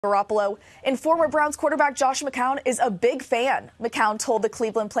Garoppolo, and former Browns quarterback Josh McCown is a big fan. McCown told the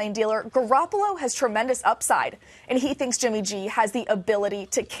Cleveland Plain Dealer Garoppolo has tremendous upside, and he thinks Jimmy G has the ability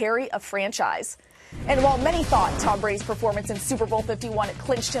to carry a franchise. And while many thought Tom Brady's performance in Super Bowl 51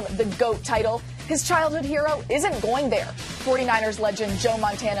 clinched him the GOAT title, his childhood hero isn't going there. 49ers legend Joe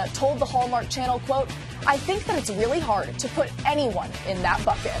Montana told the Hallmark Channel, quote, "I think that it's really hard to put anyone in that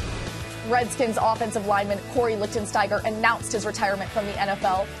bucket." Redskins offensive lineman Corey Lichtensteiger announced his retirement from the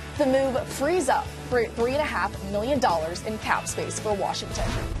NFL. The move frees up $3.5 million in cap space for Washington.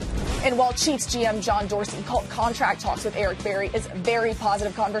 And while Chiefs GM John Dorsey called contract talks with Eric Berry as very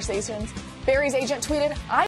positive conversations, Berry's agent tweeted,